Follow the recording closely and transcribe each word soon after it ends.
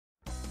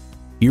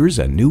Here's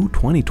a new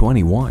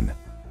 2021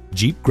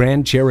 Jeep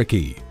Grand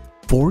Cherokee.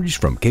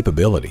 Forged from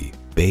capability,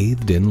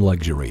 bathed in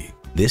luxury,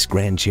 this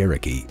Grand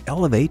Cherokee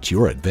elevates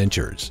your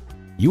adventures.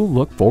 You'll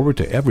look forward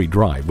to every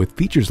drive with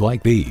features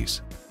like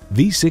these: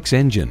 V6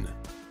 engine,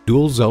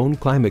 dual zone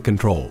climate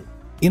control,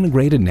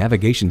 integrated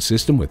navigation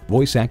system with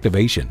voice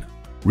activation,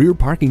 rear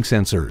parking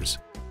sensors,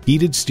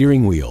 heated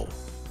steering wheel,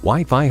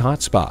 Wi-Fi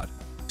hotspot,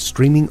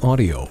 streaming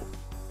audio,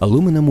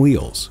 aluminum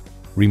wheels,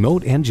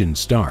 remote engine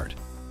start,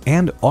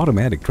 and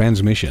automatic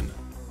transmission.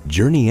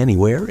 Journey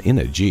anywhere in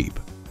a Jeep.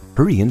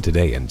 Hurry in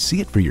today and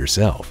see it for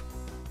yourself.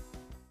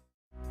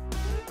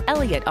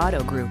 Elliott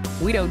Auto Group.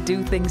 We don't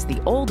do things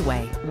the old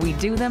way, we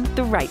do them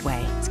the right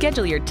way.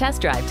 Schedule your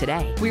test drive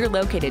today. We're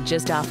located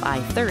just off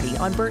I-30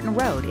 on Burton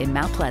Road in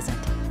Mount Pleasant.